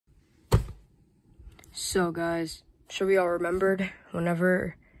So guys, sure we all remembered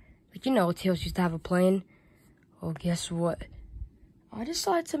whenever, like, you know, Tails used to have a plane. Well, guess what? I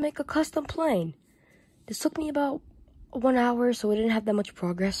decided to make a custom plane. This took me about 1 hour, so it didn't have that much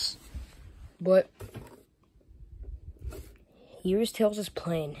progress. But here's Tails'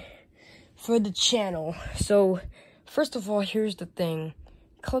 plane for the channel. So first of all, here's the thing.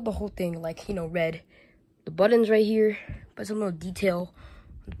 Color the whole thing like, you know, red. The buttons right here, but some little detail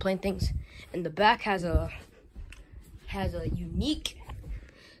on the plane things. And the back has a unique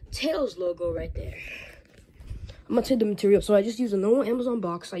Tails logo right there. I'm gonna take the material. So I just use a normal Amazon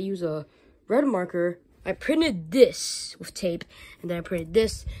box. I use a red marker. I printed this with tape, and then I printed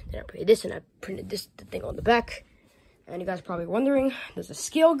this, then I printed this, and I printed this, the thing on the back. And you guys are probably wondering, does the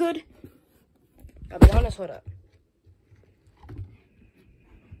scale good? I'll be honest, hold up.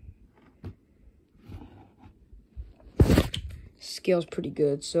 Scale's pretty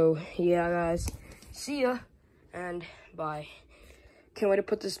good. So yeah, guys, see ya and bye. Can't wait to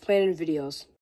put this plane in videos.